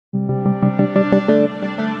Right.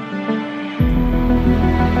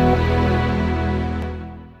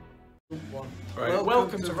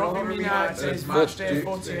 Welcome to Rotherham United's Matchday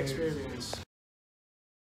Footy Experience.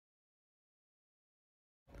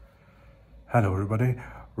 Hello everybody,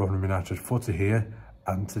 Rotherham United Footy here,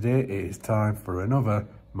 and today it is time for another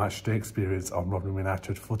Matchday Experience on Rotherham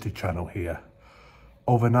United Footy channel here.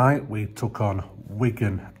 Overnight we took on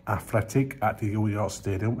Wigan Athletic at the New York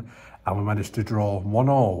Stadium and we managed to draw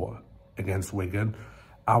 1-1 against Wigan.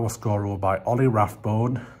 Our scorer was by Ollie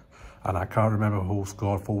Rathbone and I can't remember who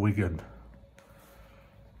scored for Wigan.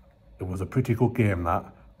 It was a pretty good game that,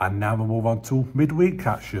 and now we move on to midweek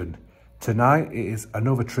action. Tonight it is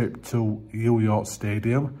another trip to New York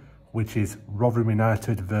Stadium, which is Rotherham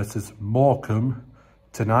United versus Morecambe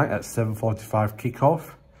tonight at 7:45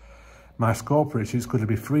 kickoff. My score prediction is going to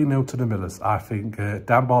be 3-0 to the Millers. I think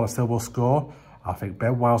Dan Barlasell will score, I think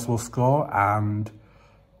Ben Wiles will score, and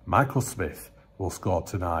Michael Smith will score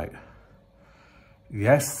tonight.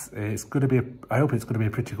 Yes, it's going to be, I hope it's going to be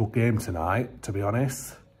a pretty good game tonight, to be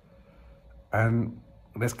honest. And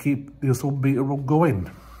let's keep this unbeaten run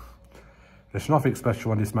going. There's nothing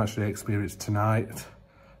special on this Matchday Experience tonight,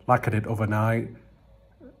 like I did overnight.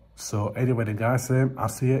 So anyway then guys, I'll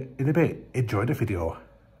see you in a bit. Enjoy the video.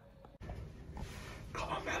 Come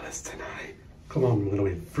on Mellors tonight. Come on, we're going to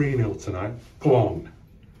win 3-0 tonight. Come on.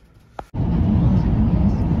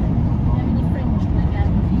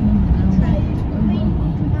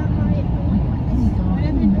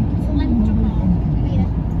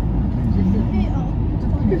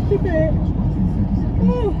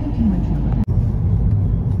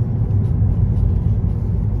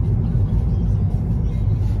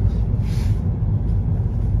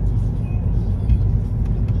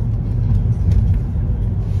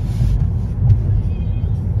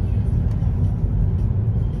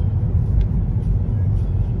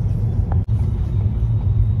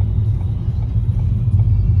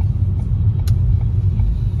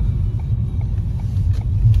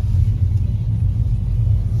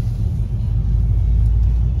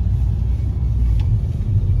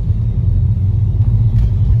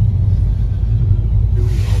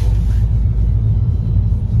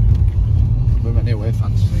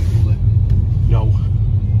 No.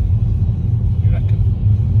 You reckon?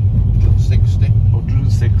 160?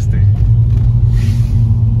 160.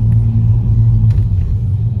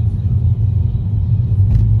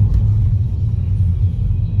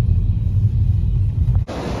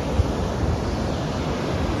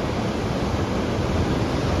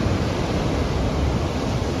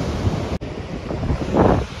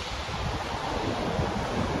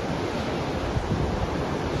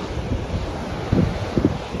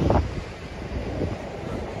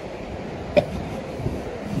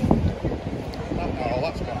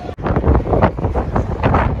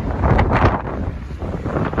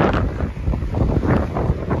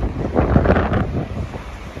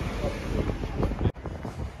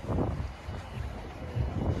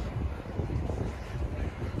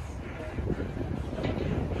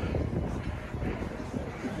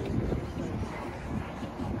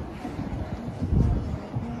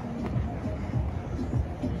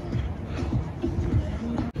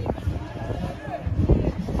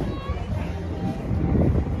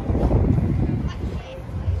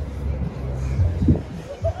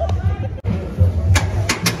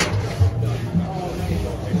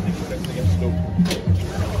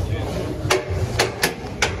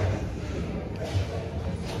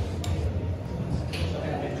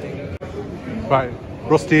 Right,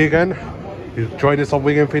 Rusty again. You joined us on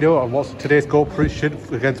Wigan video, and what's today's goal prediction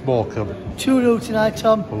against Morecambe? 2-0 tonight,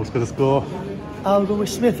 Tom. Who's going to score? I'll go with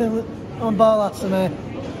Smith and on ball after me.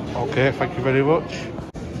 Okay, thank you very much.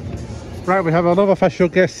 Right, we have another special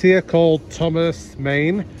guest here called Thomas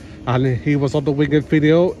Main, and he was on the Wigan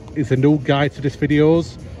video. He's a new guy to this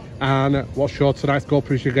videos. And what's your tonight's goal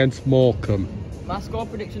prediction against Morecambe? My score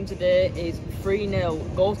prediction today is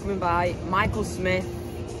 3-0. Goals coming by Michael Smith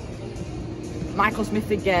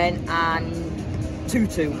again, and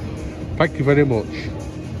 2-2. Thank you very much.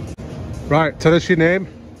 Right, tell us your name.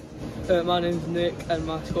 My name's Nick and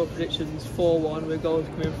my score prediction's 4-1 with goals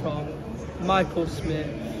coming from Michael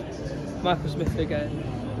Smith again,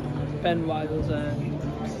 Ben Wiles and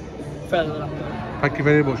Freddie Ladapo. Thank you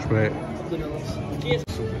very much, mate. Cheers.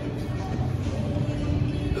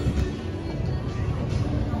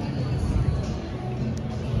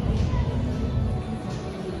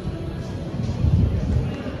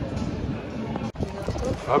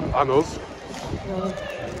 And us.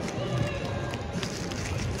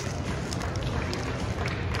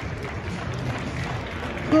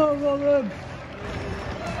 Go, Rotherham!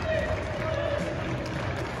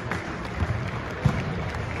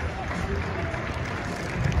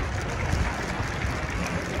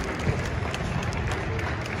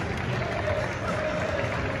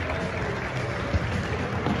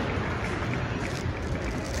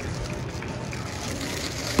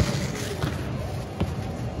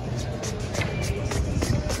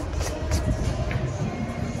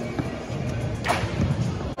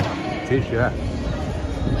 It is, yeah.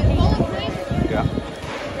 Yeah.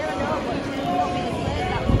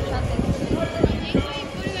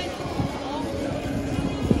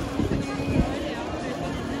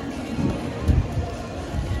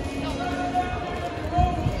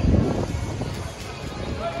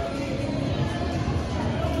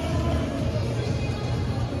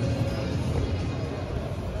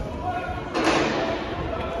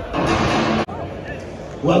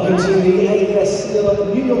 Welcome to the AES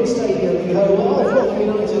New York Stadium, the home of Rotherham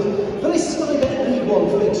United. For this Sky Bet League One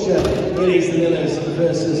fixture, it is the Millers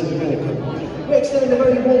versus Morecambe. We extend a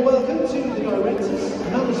very warm welcome to the directors,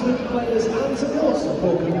 management, players and supporters of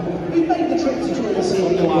Morecambe who've made the trip to join us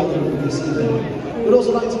here in Rotherham this evening. We'd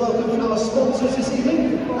also like to welcome our sponsors this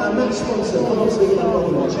evening, our match sponsor, Barnsley and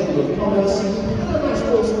Rotherham Chamber of Commerce, and our match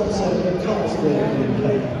ball sponsor, Carlsberg UK.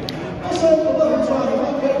 Also, welcome to our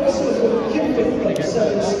Morecambe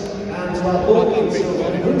Sevens and to our board games of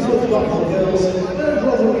Brunswick Rotherham Girls and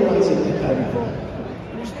Rotherham United.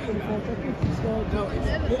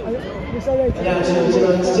 And now to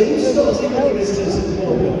tonight's team, starting with the visitors of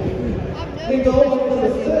Morecambe. In goal, number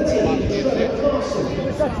 30, Trevor Carson.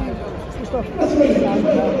 Number 3,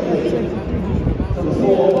 Freddie. Number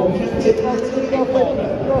 4, Captain Anthony Walker.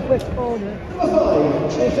 Number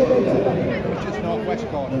 5, Jason. Northwest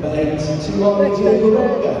corner. Number 8, Tuan Diego.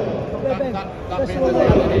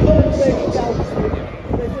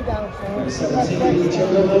 Number 17, Joe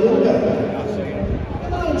Maluga.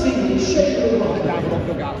 19, Shane Rock.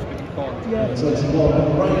 Number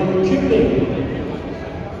 21, Ryan Cooney.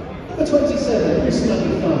 Number 27, Usman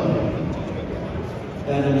Khan.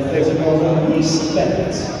 And number 31, Reese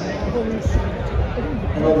Bennett.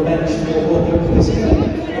 And on the bench for Morecambe for this game,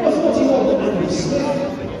 number 41, Andrew Smith.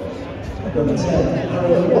 Number 10,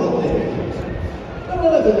 Aaron Watley. Number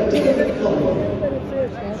 11, David Conway.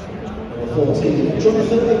 Number 14,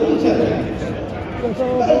 Jonathan Abuka.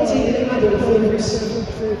 Number 18, Adam Phillips.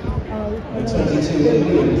 Number 22,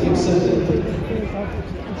 Liam Gibson.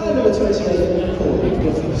 And number 28, Corey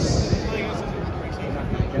Duffus.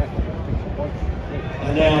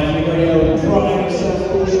 And now, for very own prime South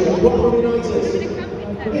Yorkshire, Rotherham United.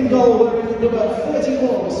 In goal, wearing number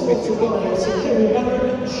 31, sponsored by Sir Kevin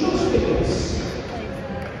Barron, Shoes Figures.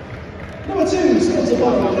 Number 2, sponsored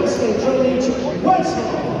by Cascade Drainage,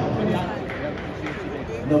 Rotherham.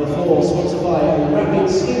 Number 4, sponsored by Rapid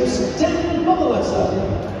Skips, Dan Motherletter.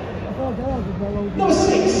 Number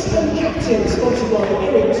 6, and captain, sponsored by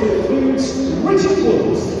Eric Tour Foods, Richard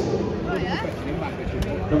Woods.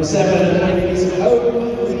 Number 7, and his home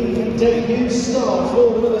league debut start for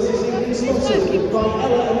the Millers this evening, sponsored by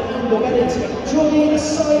Ella and Amber Bennett, joining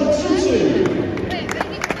side 2-2.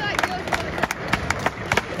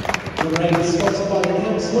 Number 8, sponsored by the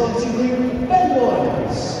Enhanced Marketing Group, Ben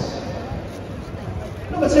Wines.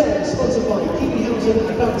 Number 10, sponsored by Keely Houghton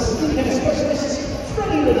Advanced Skincare Specialist,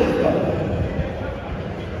 Freddie Ladapo.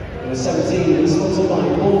 Number 17, sponsored by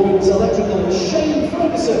Morgan's Electrical, Shane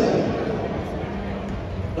Ferguson.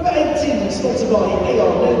 Number 18, sponsored by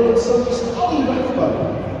AR Labour & Sons, Ollie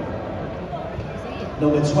Rathbone.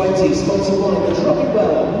 Number 20, sponsored by the Dropping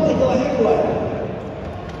Well, Michael Hegway.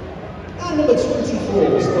 And number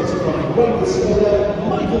 24, sponsored by Raymond Scola,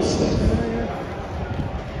 Michael Smith.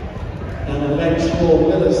 And a bench for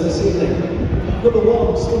Millers this evening. Number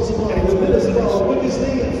 1, sponsored by the Millers Bar,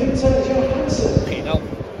 Wigglesby, Victor Johansson.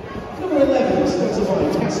 Number 11, sponsored by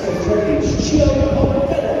Cascade Drainage, Chio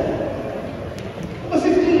O'Bennett. Number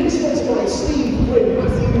 15, sponsored by Steve Gwynn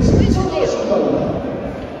Matthews, Thomas Cola.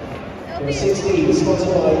 Number 16,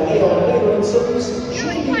 sponsored by AR Labour & Sons,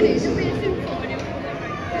 Shane Windsor.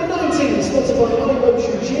 Number 19, sponsored by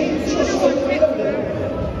iMotion G, Joshua Foden.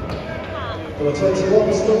 Number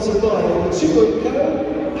 21, sponsored by Tuo Co,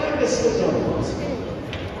 Angus McDonald.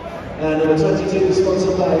 And number 22,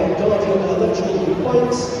 sponsored by Guardian Electrical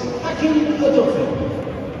Compliance, Hakim Adofi.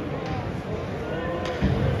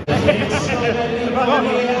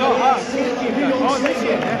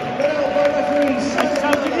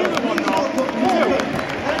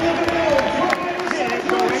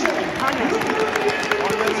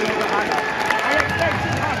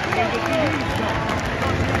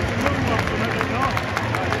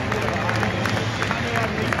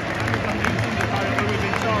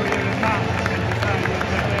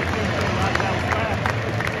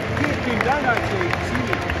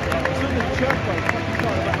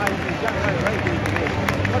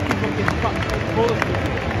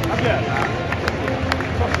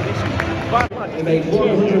 He made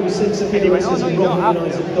 106 appearances in Rotherham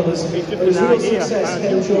United colours, but his real success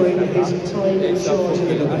came during his time in charge of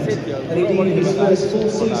the government, and indeed his first full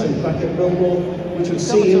season back at Millwall, which would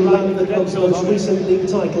see him land the club's most recent league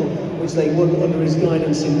title, which they won under his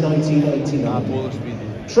guidance in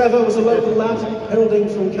 1989. Trevor was a local lad, heralding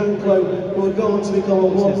from Canclo, who had gone to become a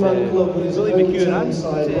one-man club with his hometown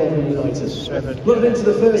side, Rotherham United. Brought into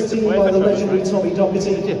the first team by the legendary Tommy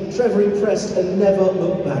Docherty, Trevor impressed and never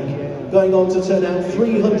looked back, going on to turn out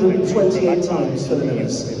 328 times for the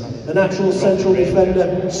Millers. A natural central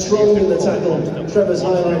defender, strong in the tackle, Trevor's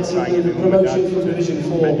highlights include promotion from Division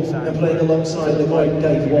 4 and playing alongside the great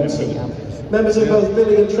Dave Watson. Members of both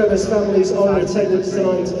Billy and Trevor's families are in attendance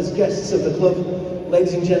tonight as guests of the club.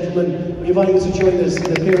 Ladies and gentlemen, we invite you to join us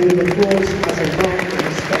in a period of applause as a mark of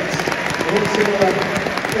respect. And once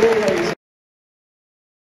again, always.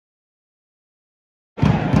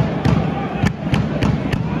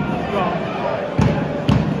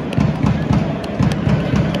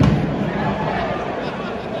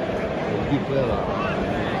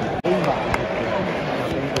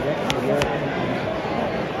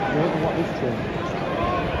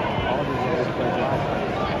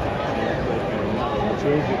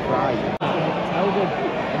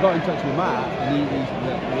 I got in touch with Matt, and he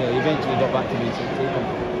eventually got back to me and said, take him.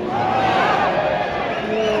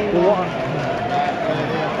 Well, what?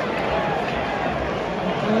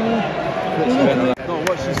 No,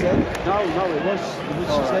 what she said? No, it was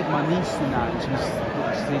she said my niece and that, and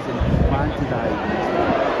she says my auntie died.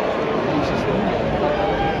 And she said,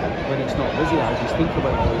 when it's not busy, I just think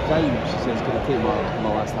about it all the time. She says, can I take my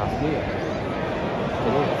last half day?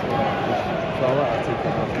 So I let her take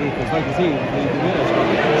that off day, because like I say, the winners were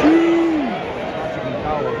Patrick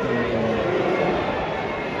Power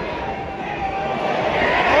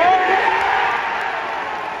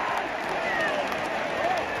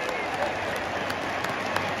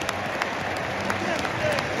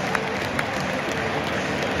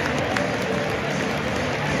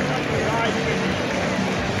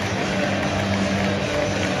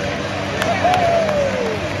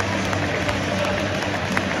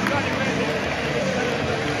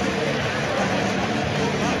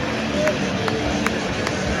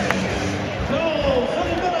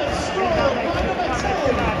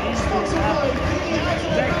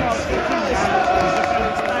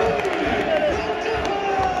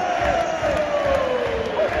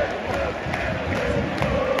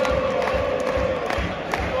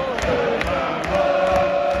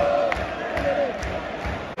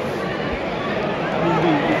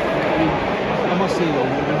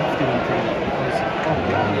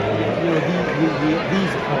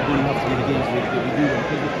these are going to have to be the games that we do them,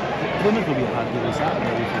 because Plymouth will be a hard game on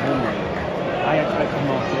Saturday with the home line. I expect them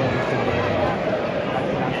not to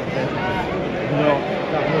no,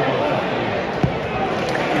 that will be a tough game.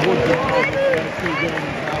 It would be two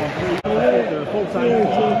games now, full-time, we've got full-time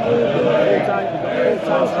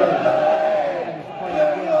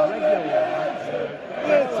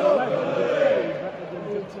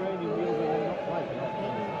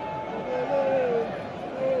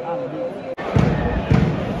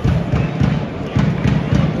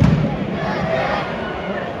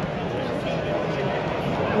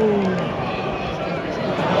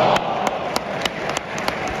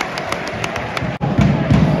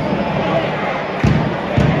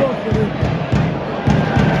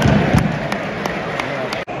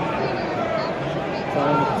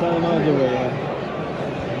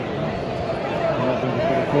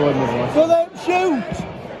For them,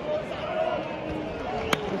 shoot!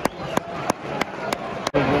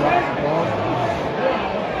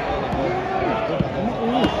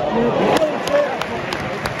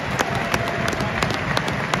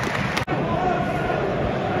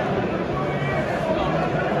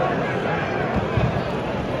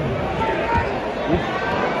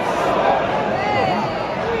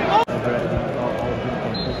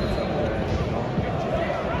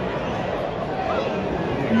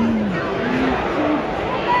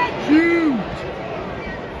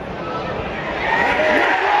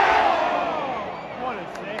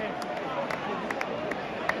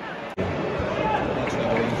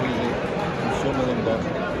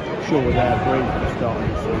 Sure, they're brave for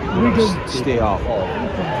starting to stay up.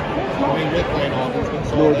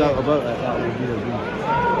 No doubt about that, that will be a win.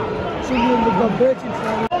 Sunderland have got 13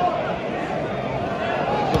 tries.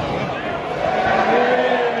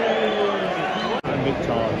 And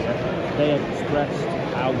Victoria, they expressed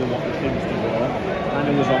how they wanted things to work.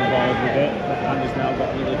 Anna was on board with it, but Anna's now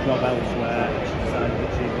got another job elsewhere, and she decided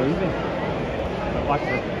that she's leaving. But like,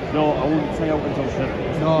 no, I wouldn't say out until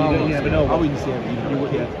Sunday. No, you never know. I wouldn't say it. You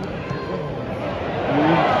would, yeah.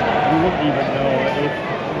 You wouldn't even know if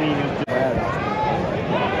Nina's just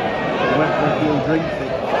went for a few drinks.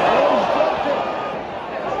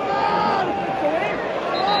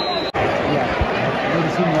 Yeah, I've never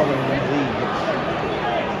seen more than one league.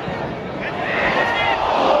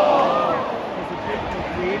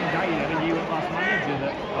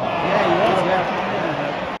 Yeah, he was, yeah.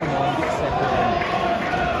 Come on, get settled in.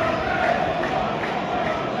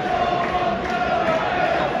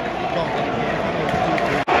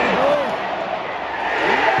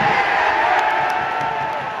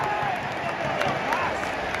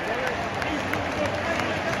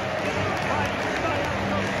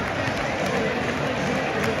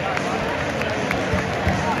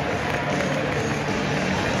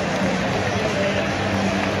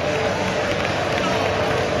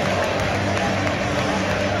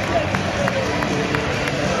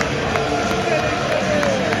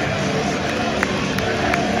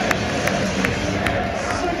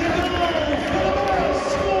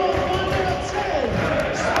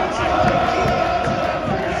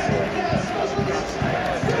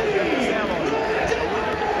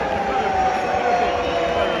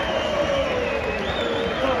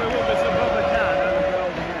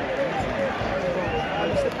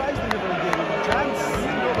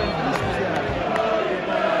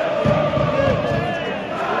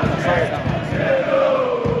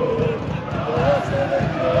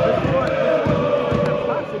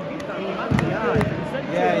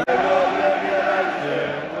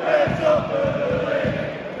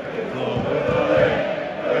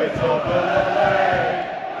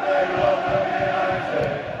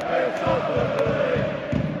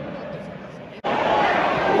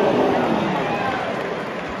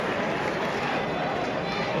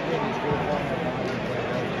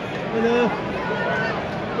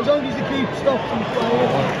 As long as the keeper stops and plays.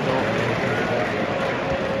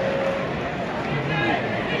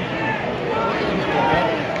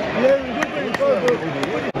 Yeah, we do pretty good.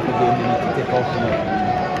 Take off from it.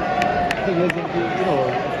 The thing is, you know,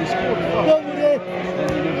 if they score, then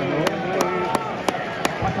you never know.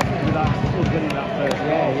 What happened with that? Still getting that first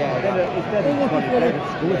goal. Yeah. Instead of got it there,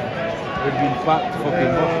 it's good. We've been flat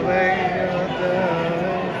fucking bushing.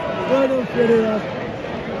 Well done, Freddie Ladapo.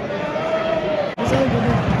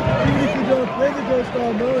 Even if you don't play, they don't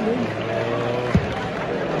start moaning.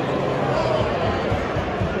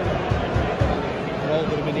 We're all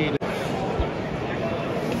going to be needed.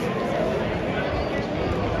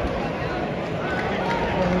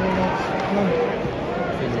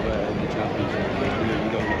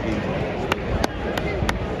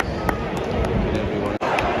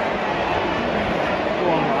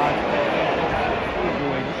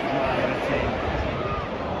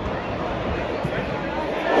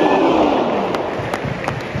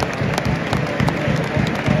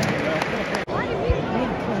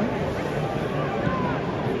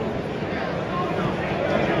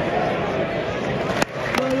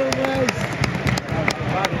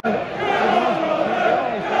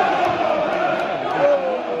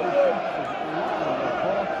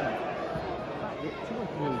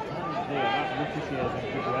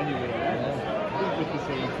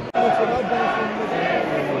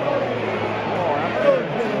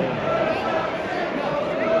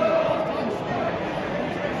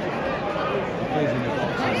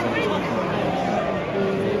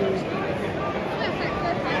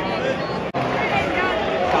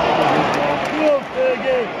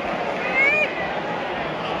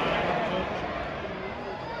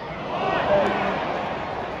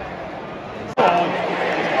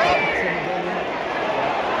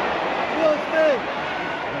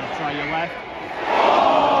 Try your left.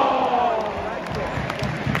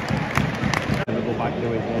 Never go back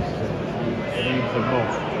doing this. It needs the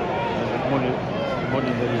most.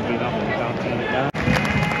 Money that he's been having, we can't turn it down.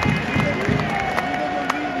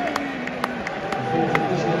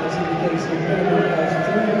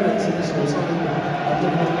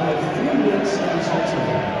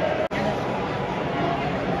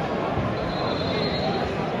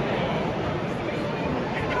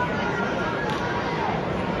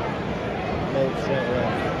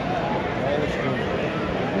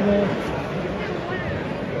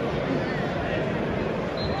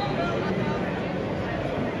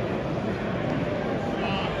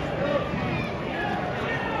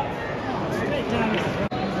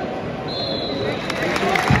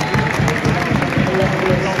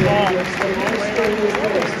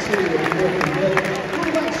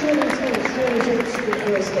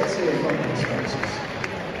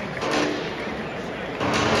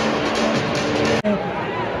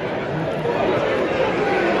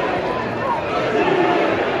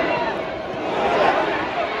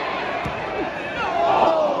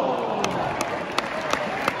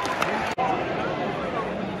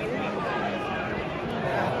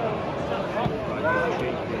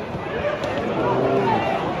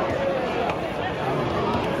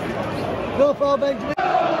 ball, Benjamin.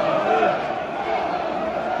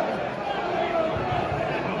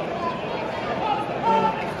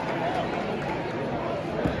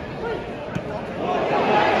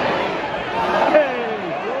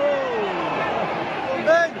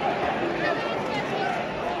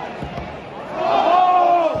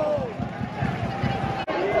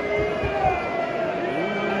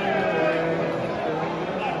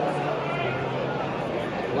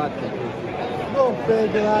 Go,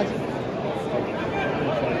 baby, lad.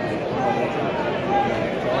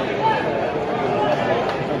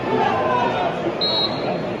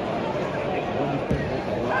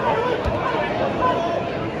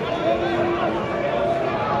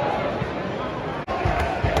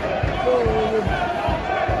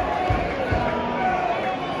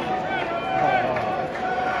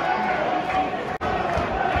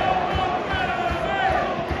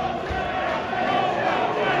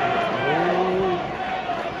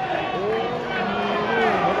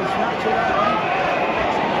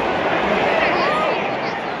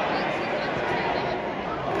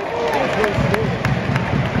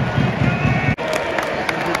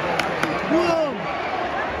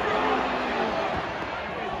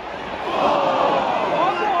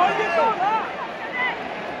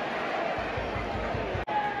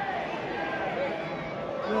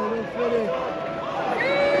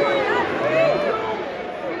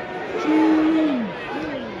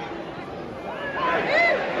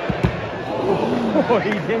 Oh,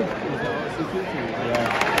 he did.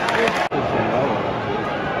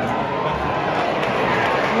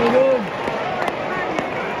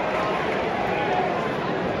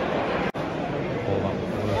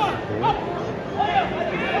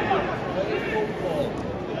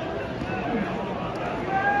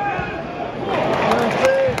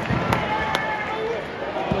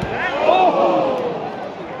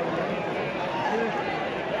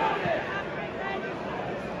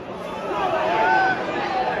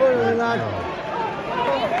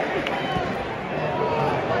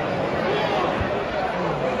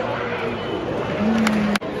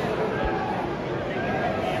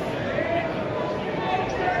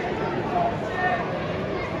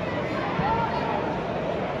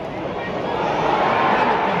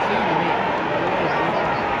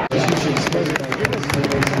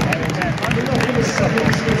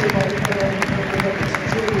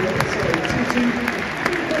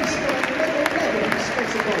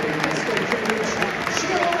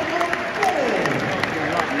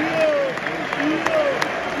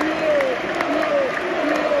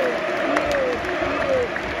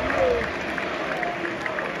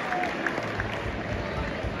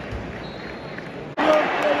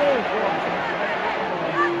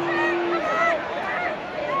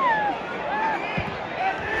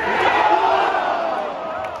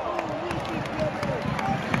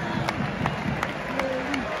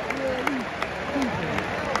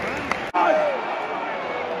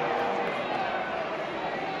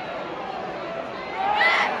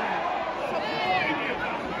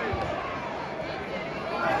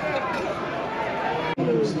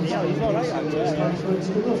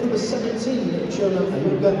 Number 17,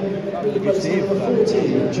 Jonathan. Really close to number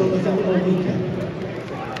 14, Jonathan Morecambe.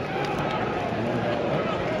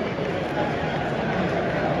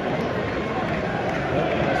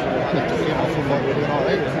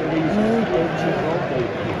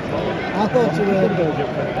 I thought you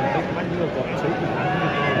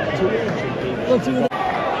were.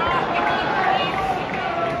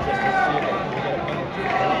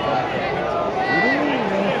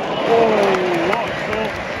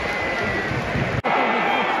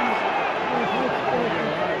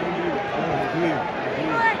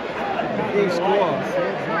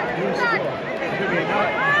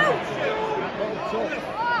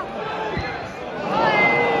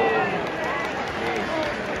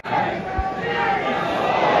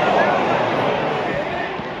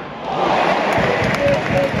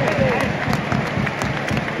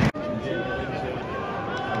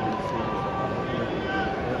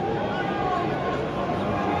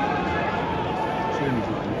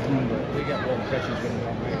 We get one pressures when we're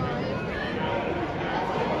on there.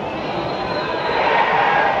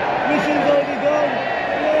 Mission goal to go.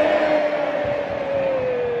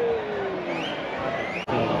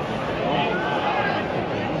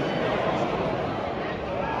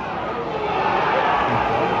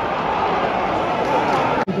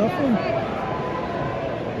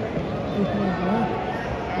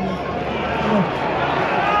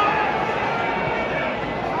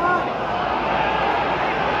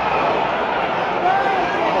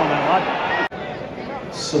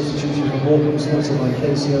 Substitution for Morecambe, sponsored by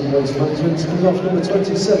KCM Waste Management. And off number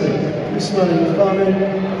 27, Usmani Farman,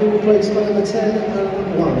 who replaced by number 10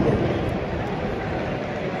 and 1.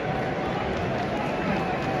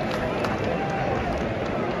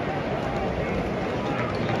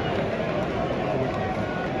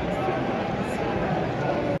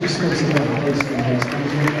 Sponsored by KCM Waste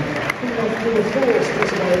Management. And off number 4,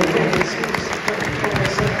 sponsored by Rotherham,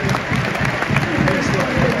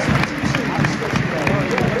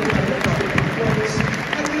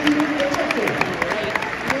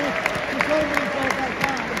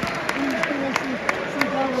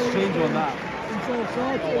 Change on that. Oh,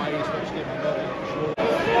 why you switched it?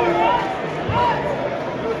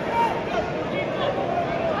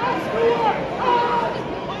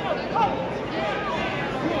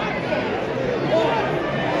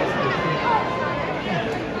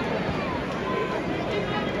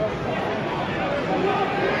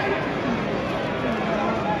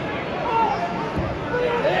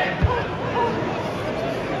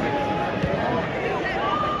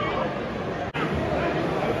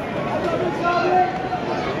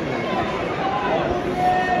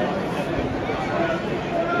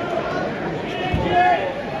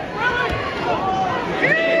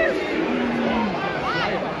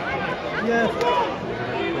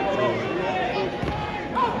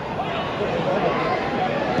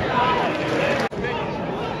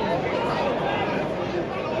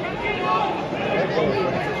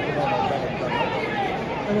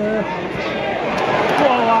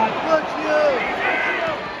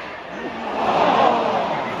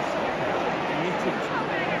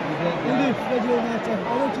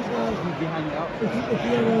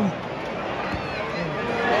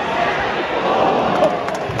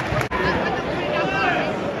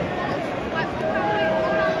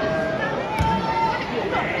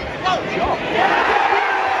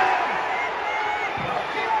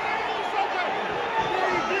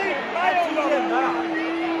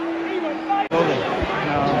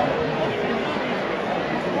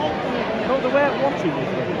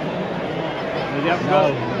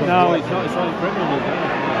 No, it's not. It's only Premier League.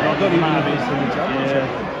 I don't even have it in the Championship.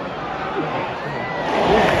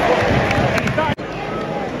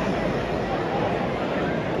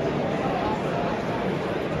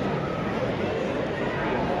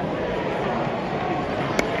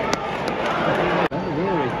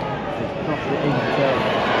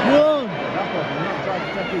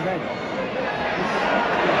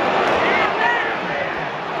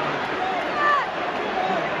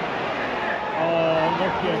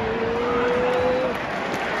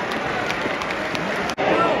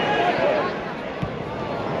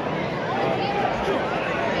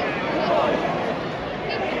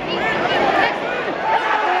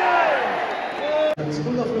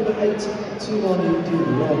 Number 8, 2-1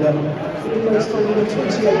 Rotherham, replaced by number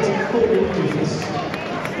 28, Freddie Ladapo.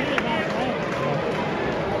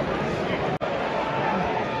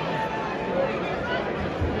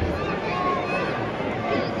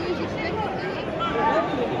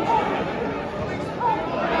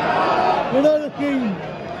 Another king.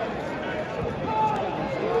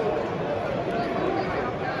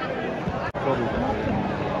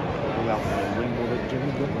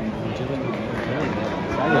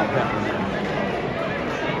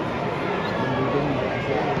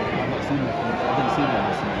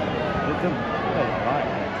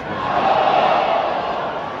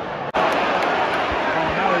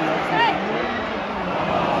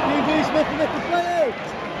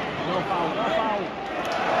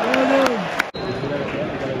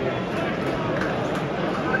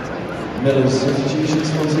 Miller's substitution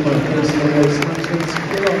sponsored by KCM Waste Management.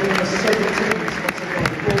 Good off number 17,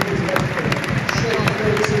 sponsored by Footy.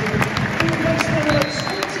 Replaced by number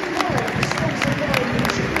 21, sponsored by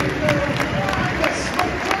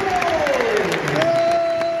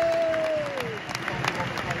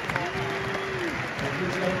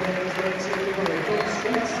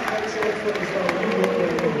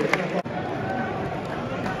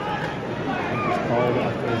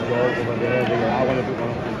I want to put one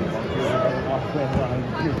up.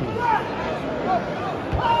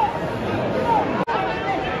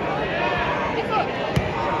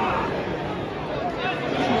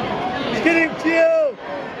 He's getting to you!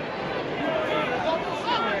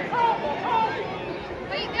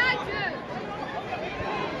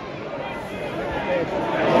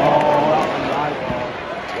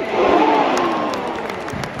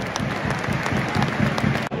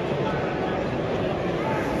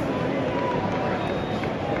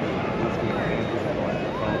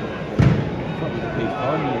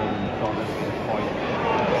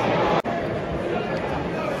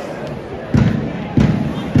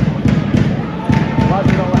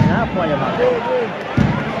 Go,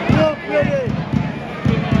 Freddie!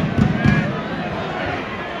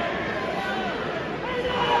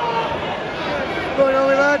 Go on,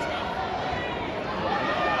 Ollie, lad.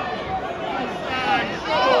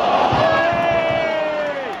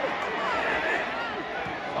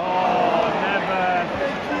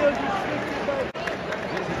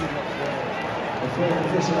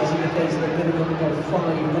 Official has indicated they're going to go 5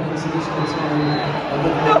 minutes additional time.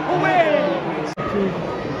 No way!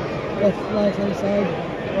 Left, right hand side,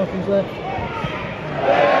 Morecambe's left.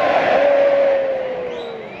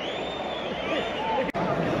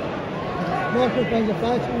 Morecambe fans are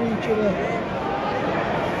fighting with each other.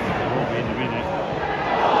 Won't be in a minute.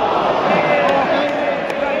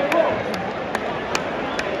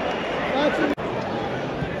 Fighting.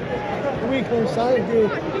 The weak on side,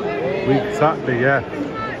 dude. Exactly, yeah.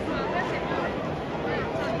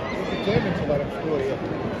 Determined to let him score here.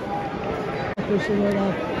 Something like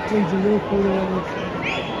that, leads a local one.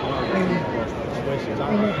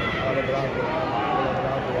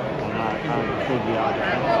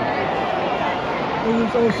 There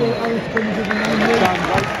was also Alex comes with the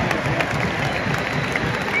 9.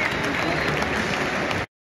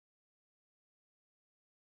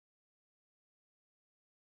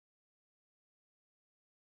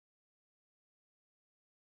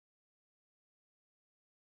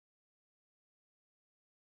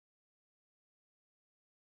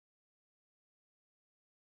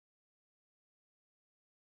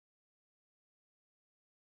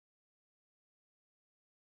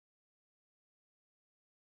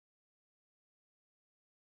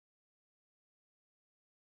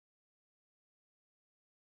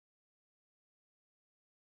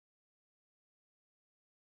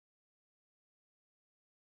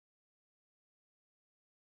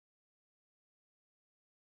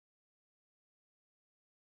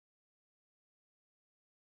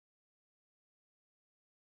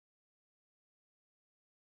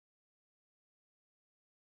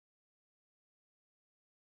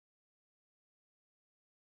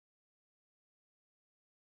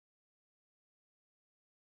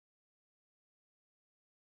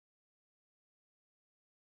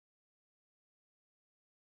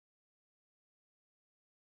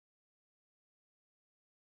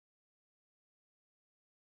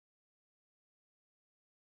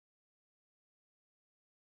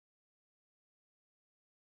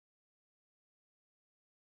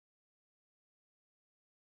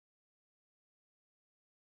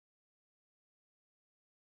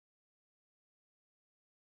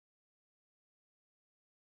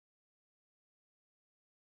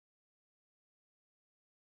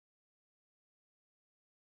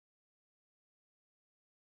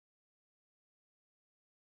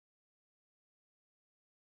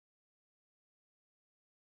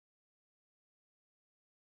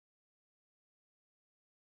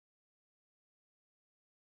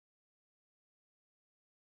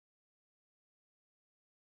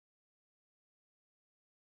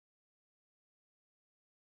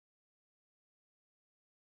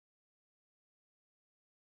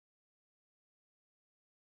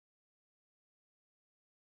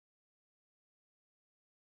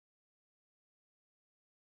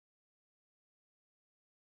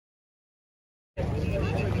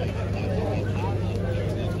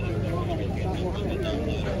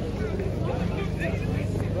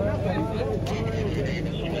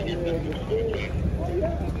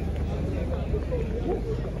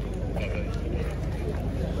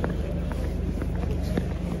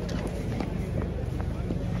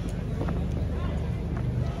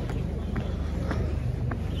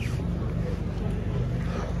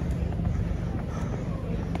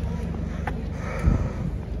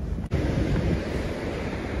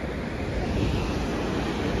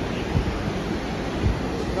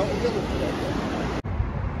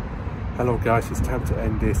 Hello guys, it's time to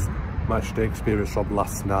end this match day experience from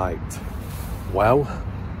last night. Well,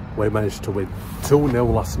 we managed to win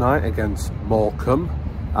 2-0 last night against Morecambe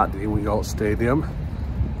at the New York Stadium.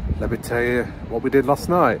 Let me tell you what we did last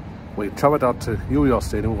night. We travelled out to New York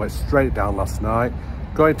Stadium, we went straight down last night,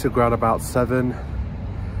 going to ground about 7,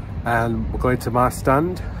 and we're going to my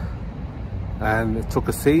stand and took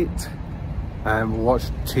a seat and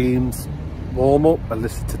watched teams warm up and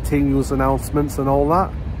listen to team news announcements and all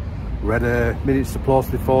that. Read a minute's applause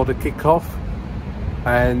before the kick-off.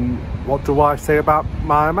 And what do I say about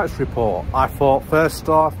my match report? I thought first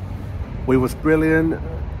off we was brilliant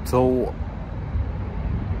till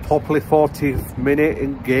probably 40th minute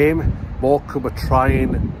in game. Morecambe were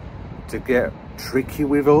trying to get tricky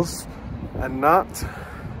with us and that,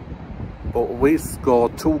 but we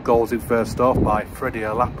scored 2 goals in first half by Freddie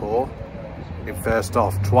Ladapo in first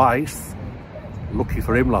half twice, lucky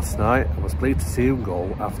for him last night. I was pleased to see him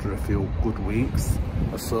go after a few good weeks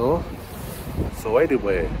or so. So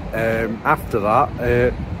anyway, after that,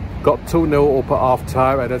 got 2-0 up at half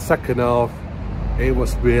time, and then second half, it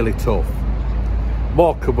was really tough.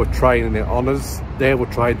 Morecambe were trying it on us. They were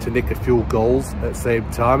trying to nick a few goals at the same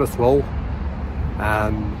time as well.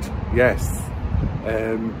 And yes,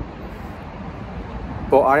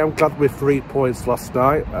 but I am glad with 3 points last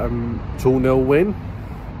night. 2-0 win.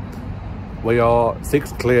 We are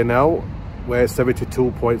 6 clear now. We're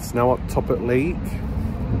 72 points now at top at league.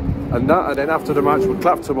 And then after the match we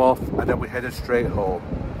clapped them off, and then we headed straight home.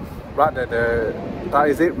 Right then, that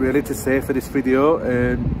is it really to say for this video.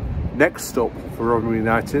 Next up for Rotherham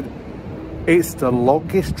United, it's the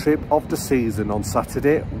longest trip of the season on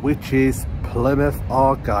Saturday, which is Plymouth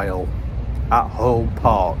Argyle at Home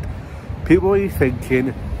Park. People are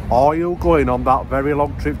thinking, are you going on that very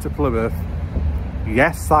long trip to Plymouth?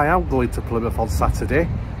 Yes, I am going to Plymouth on Saturday,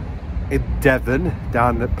 in Devon,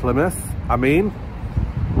 down at Plymouth,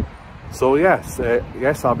 So yes,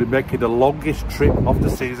 I'll be making the longest trip of the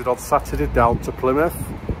season on Saturday down to Plymouth.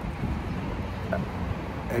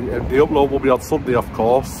 And the upload will be on Sunday, of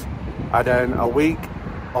course. And then a week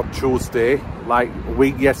on Tuesday, like a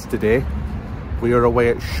week yesterday, we are away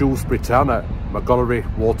at Shrewsbury Town at McGonery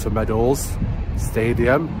Water Meadows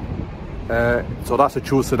Stadium. So that's a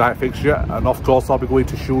Tuesday night fixture. And of course, I'll be going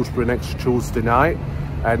to Shrewsbury next Tuesday night.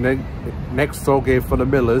 And then next home game for the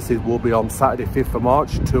Millers, it will be on Saturday 5th of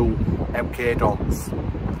March to MK Dons.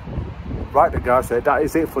 Right then guys, that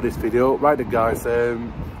is it for this video. Right then guys,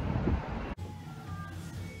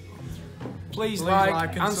 please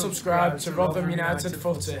like and subscribe to Rotherham United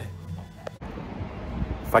Footy.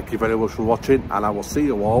 Thank you very much for watching, and I will see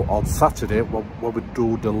you all on Saturday when we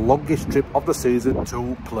do the longest trip of the season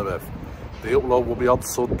to Plymouth. The upload will be on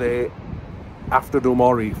Sunday afternoon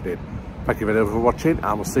or evening. Thank you very much for watching,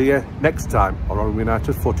 and we'll see you next time on Rotherham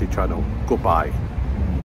United Footy channel. Goodbye.